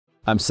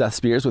I'm Seth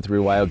Spears with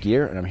Rewild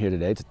Gear, and I'm here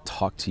today to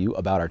talk to you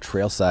about our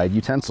Trailside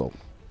Utensil.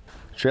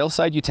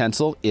 Trailside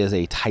Utensil is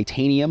a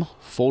titanium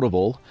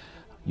foldable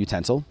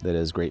utensil that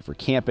is great for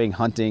camping,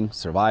 hunting,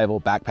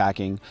 survival,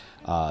 backpacking,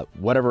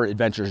 whatever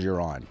adventures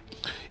you're on.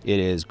 It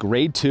is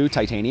grade 2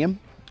 titanium,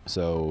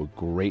 so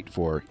great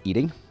for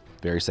eating,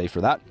 very safe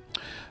for that.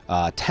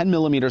 10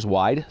 millimeters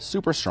wide,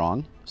 super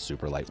strong,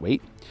 super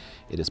lightweight.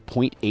 It is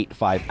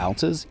 0.85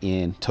 ounces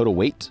in total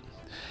weight.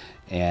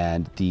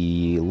 And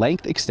the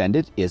length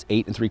extended is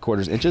 8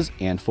 3/4 inches,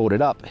 and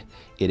folded up,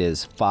 it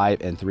is 5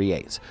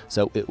 3/8.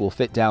 So it will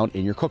fit down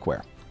in your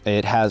cookware.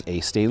 It has a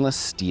stainless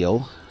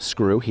steel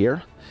screw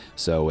here,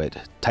 so it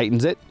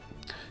tightens it.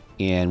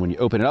 And when you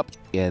open it up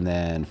and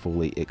then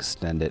fully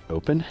extend it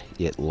open,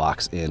 it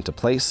locks into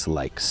place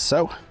like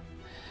so,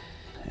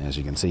 as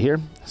you can see here.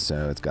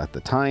 So it's got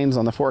the tines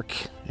on the fork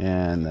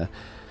and the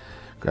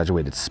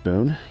graduated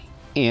spoon.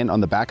 And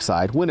on the back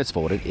side, when it's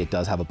folded, it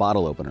does have a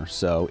bottle opener.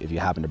 So if you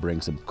happen to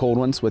bring some cold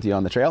ones with you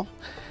on the trail,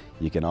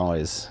 you can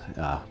always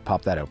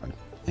pop that open.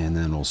 And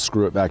then we'll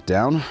screw it back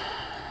down.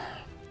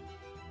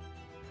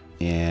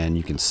 And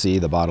you can see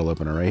the bottle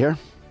opener right here.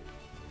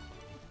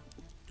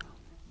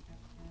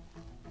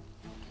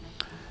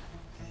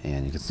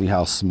 And you can see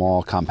how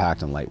small,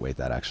 compact, and lightweight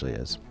that actually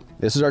is.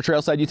 This is our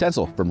Trailside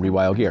Utensil from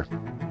Rewild Gear.